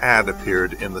 Then an ad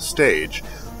appeared in the stage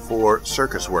for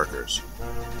circus workers.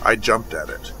 I jumped at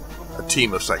it. A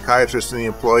team of psychiatrists and the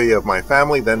employee of my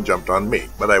family then jumped on me,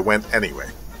 but I went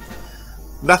anyway.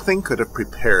 Nothing could have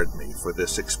prepared me for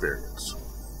this experience.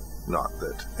 Not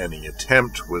that any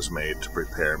attempt was made to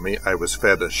prepare me. I was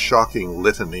fed a shocking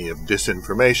litany of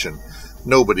disinformation.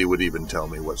 Nobody would even tell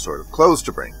me what sort of clothes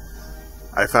to bring.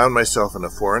 I found myself in a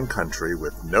foreign country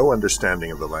with no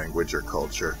understanding of the language or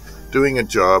culture, doing a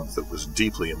job that was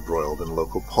deeply embroiled in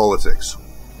local politics.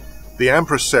 The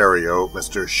impresario,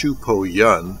 Mr. Shu Po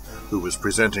Yun, who was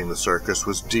presenting the circus,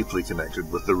 was deeply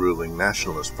connected with the ruling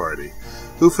Nationalist Party,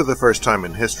 who for the first time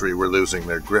in history were losing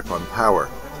their grip on power.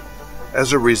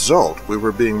 As a result, we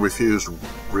were being refused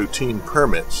routine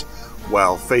permits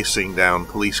while facing down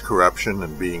police corruption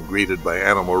and being greeted by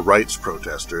animal rights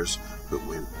protesters who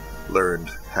we learned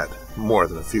had more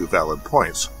than a few valid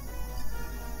points.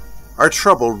 Our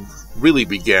trouble really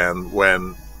began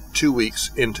when, 2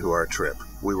 weeks into our trip,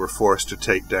 we were forced to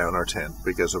take down our tent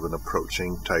because of an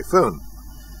approaching typhoon.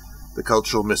 The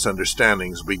cultural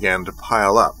misunderstandings began to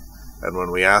pile up, and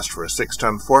when we asked for a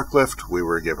 6-ton forklift, we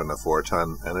were given a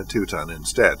 4-ton and a 2-ton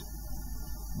instead.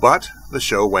 But the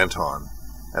show went on,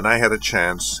 and I had a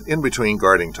chance, in between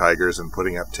guarding tigers and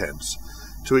putting up tents,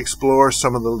 to explore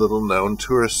some of the little-known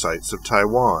tourist sites of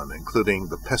Taiwan, including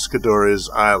the Pescadores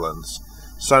Islands,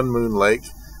 Sun Moon Lake,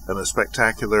 and the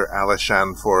spectacular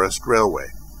Alishan Forest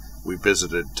Railway. We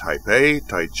visited Taipei,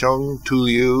 Taichung,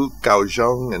 Tuliu,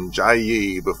 Kaohsiung, and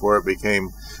Jiayi before it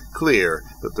became clear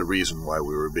that the reason why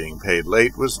we were being paid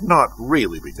late was not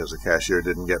really because the cashier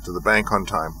didn't get to the bank on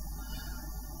time,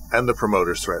 and the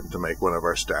promoters threatened to make one of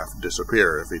our staff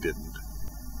disappear if he didn't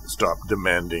stop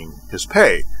demanding his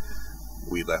pay.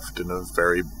 We left in a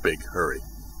very big hurry.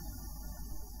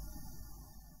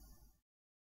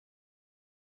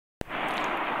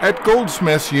 At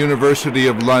Goldsmiths University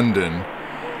of London,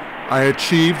 I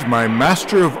achieved my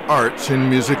Master of Arts in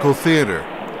Musical Theatre.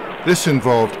 This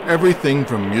involved everything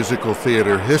from musical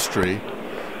theatre history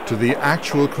to the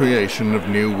actual creation of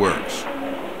new works.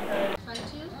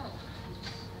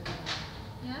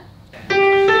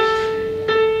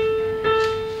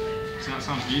 So that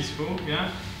sounds beautiful,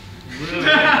 yeah? Really good.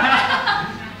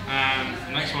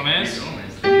 Next one is?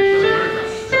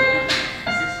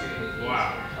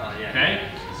 Wow. Okay.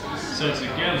 So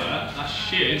together, that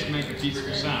should make a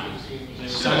beautiful sound.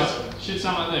 Should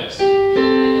sound like this.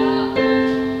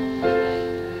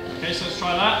 Okay, so let's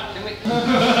try that.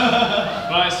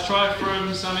 Right, let's try it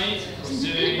from Sammy. Let's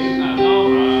do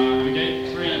okay,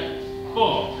 3,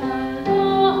 4.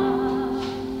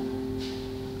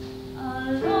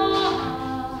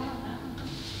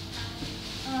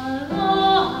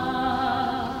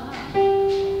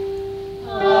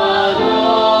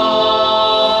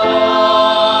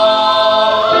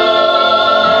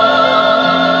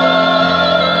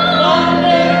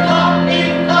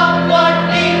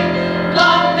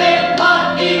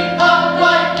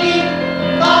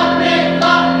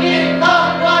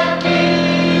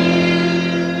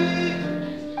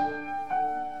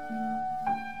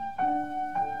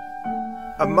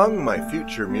 Among my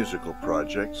future musical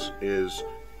projects is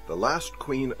The Last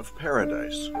Queen of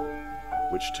Paradise,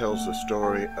 which tells the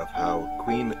story of how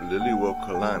Queen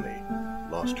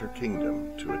Liliuokalani lost her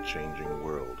kingdom to a changing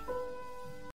world.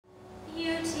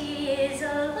 Beauty is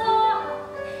a law,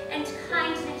 and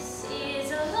kindness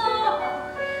is a law.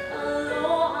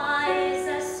 Aloha is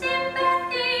a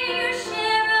sympathy you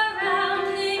share around,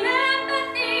 the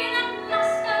empathy that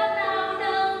must abound.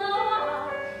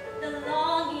 Aloha, the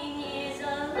longing is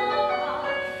aloha,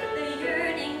 the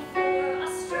yearning for a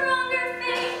stronger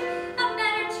faith, a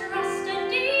better trust, a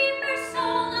deeper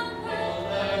soul, a world.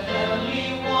 The heavenly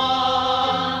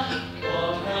one,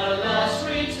 on her last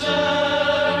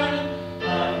return,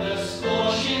 and the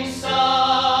scorching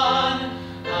sun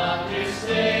of his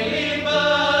daily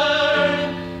burn.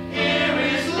 Here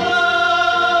is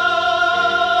love,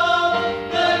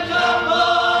 the cup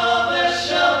of the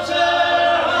shelter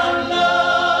and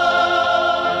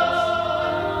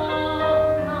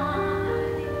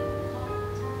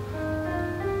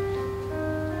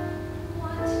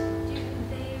What do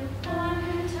they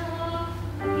want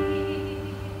of me?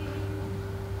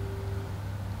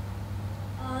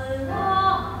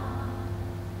 Aloha,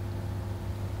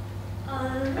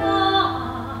 aloha,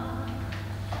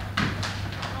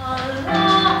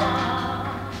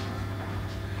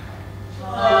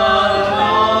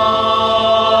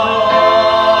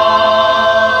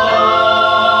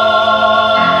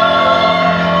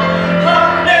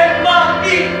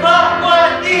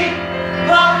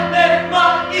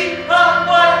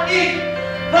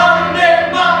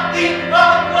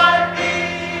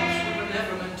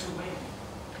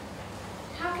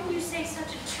 How can you say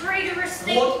such a traitorous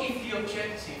thing? What if the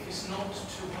objective is not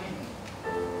to win?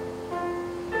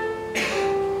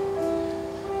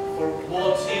 For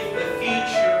what if the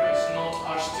future is not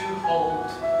ours to hold?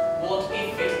 What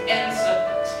if it ends up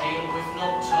a tale we've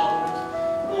not told?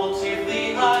 What if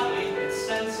the ugly it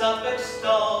sends up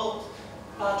extolled,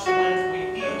 but weren't we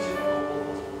beautiful?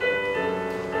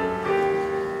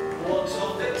 What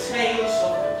of the tales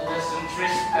of the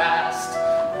pleasantries past?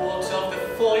 What of the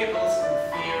foibles and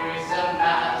theories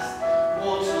amassed?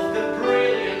 What of the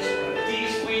brilliant when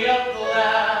these we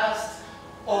outlast?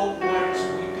 Oh, weren't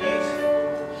we beautiful?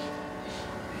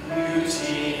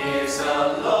 Beauty is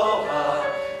aloha,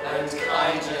 and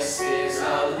kindness is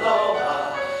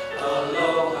aloha.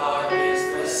 Aloha is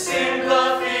the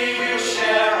sympathy you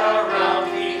share around,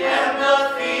 the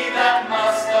empathy that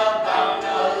must abound.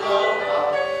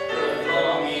 Aloha, the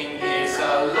longing is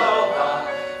aloha,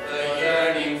 the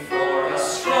yearning for a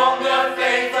stronger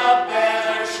faith, a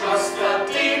better trust, a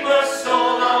deeper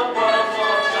soul, a world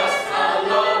more just.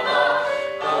 Aloha,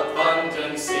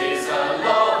 abundance is aloha.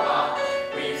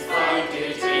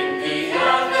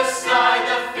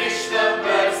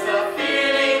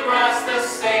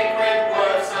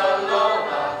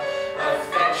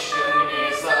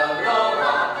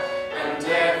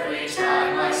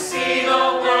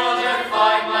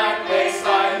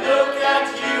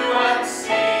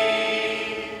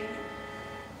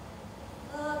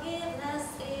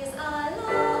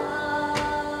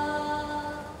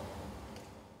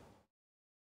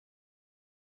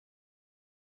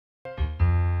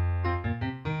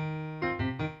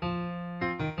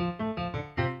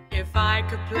 If I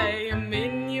could play a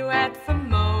minuet for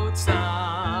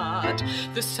Mozart,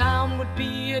 the sound would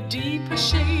be a deeper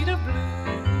shade of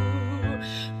blue,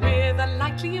 with a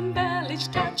lightly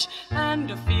embellished touch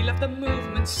and a feel of the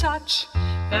movement such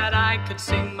that I could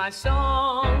sing my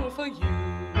song for you.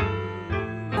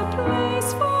 A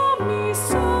place for me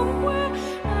somewhere,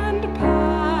 and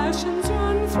passions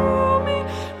run through me,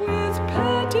 with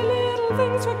petty little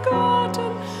things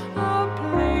forgotten. A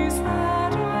place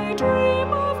that I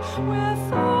dream of, where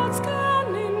thoughts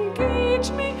can engage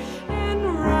me in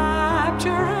rapture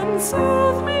and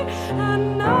soothe me,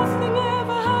 and nothing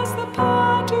ever has the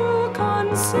power to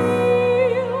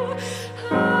conceal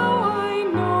how I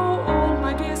know all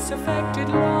my disaffected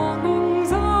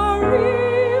longings are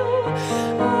real,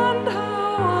 and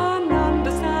how an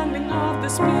understanding of the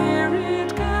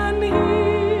spirit can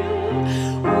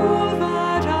heal all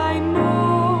that I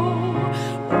know,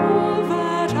 all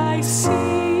that I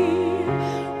see,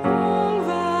 all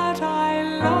that I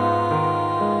love.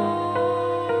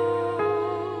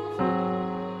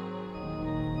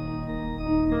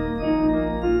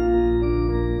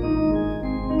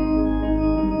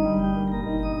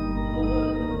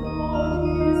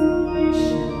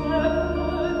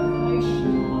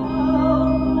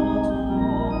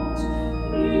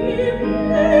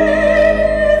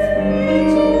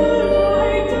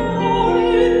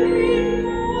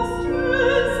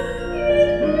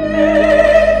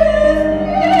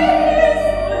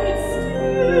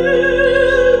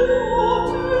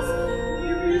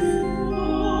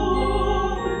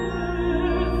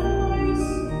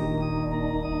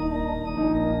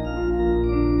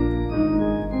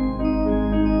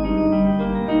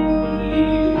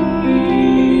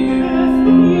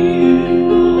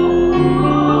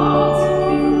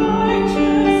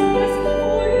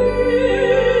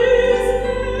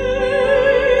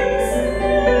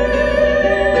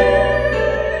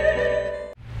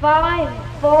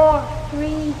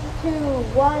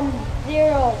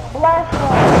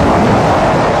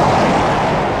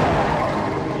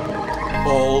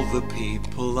 All the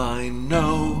people I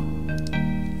know.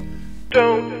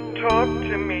 Don't talk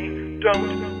to me,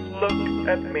 don't look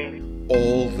at me.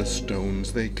 All the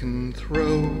stones they can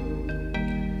throw.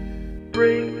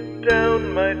 Break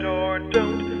down my door,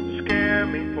 don't scare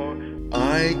me, for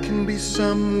I can be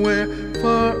somewhere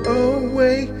far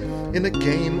away, in a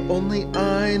game only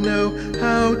I know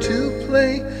how to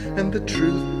play. And the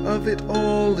truth of it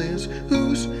all is,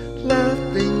 who's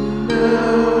laughing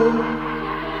now?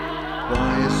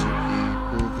 Wiser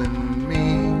people than me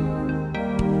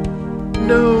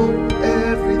know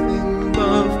everything,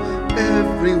 love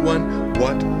everyone,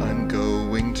 what I'm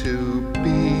going to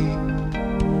be.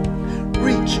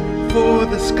 Reach for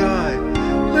the sky,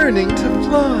 learning to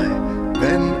fly,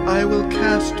 then I will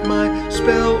cast my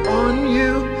spell on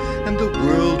you, and the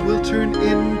world will turn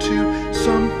into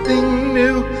something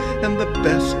new. And the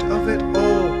best of it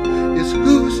all is,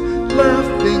 who's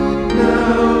laughing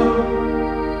now?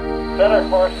 Center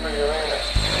course for Uranus.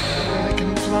 I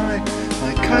can fly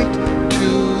my kite to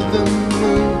the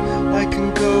moon. I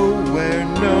can go where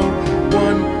no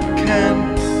one can.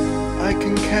 I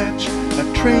can catch a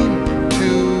train to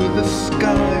the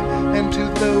sky, and to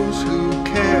those who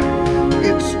care,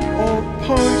 it's all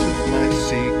part of my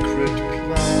secret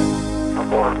plan.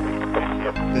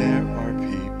 There are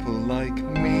people like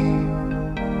me,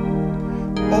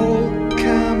 all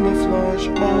camouflage,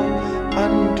 all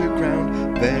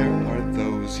underground. There are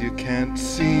those you can't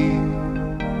see.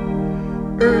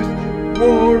 Earth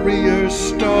warriors,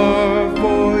 star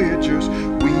voyagers,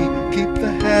 we keep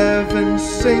the heavens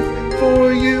safe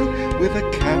for you, with a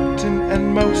captain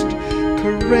and most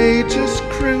courageous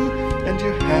crew. And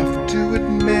you have to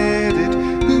admit it,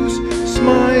 who's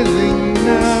smiling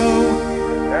now?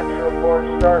 Natural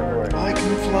born star droid. I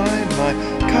can fly my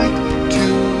kite to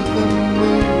the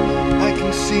moon. I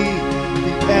can see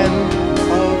the end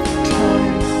of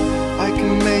time. I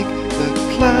can make the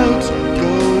clouds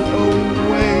go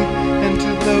away, and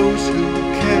to those who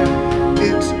care,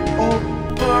 it's all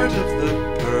part of the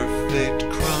perfect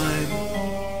crime.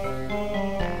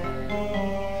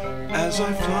 As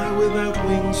I fly without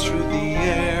wings through the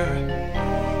air,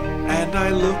 and I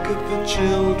look at the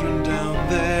children down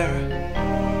there,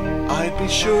 I'd be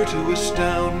sure to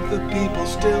astound the people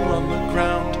still on the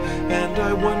ground, and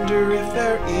I wonder if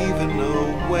they're even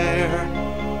aware.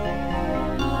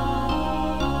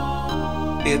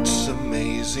 It's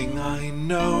amazing, I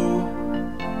know.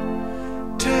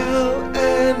 Tell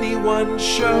anyone,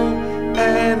 show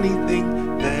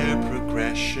anything, their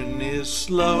progression is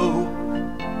slow.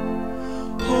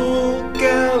 Whole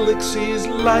galaxies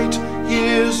light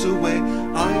years away,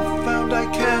 I've found I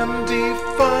can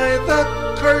defy the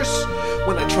curse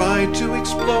when I try to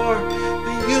explore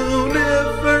the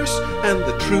universe, and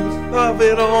the truth of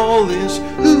it all is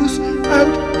who's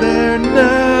out there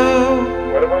now.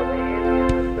 What about the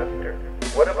Indian sister?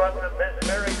 What about the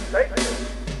mesmeric cycle?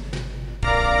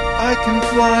 I can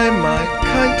fly my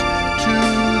kite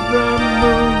to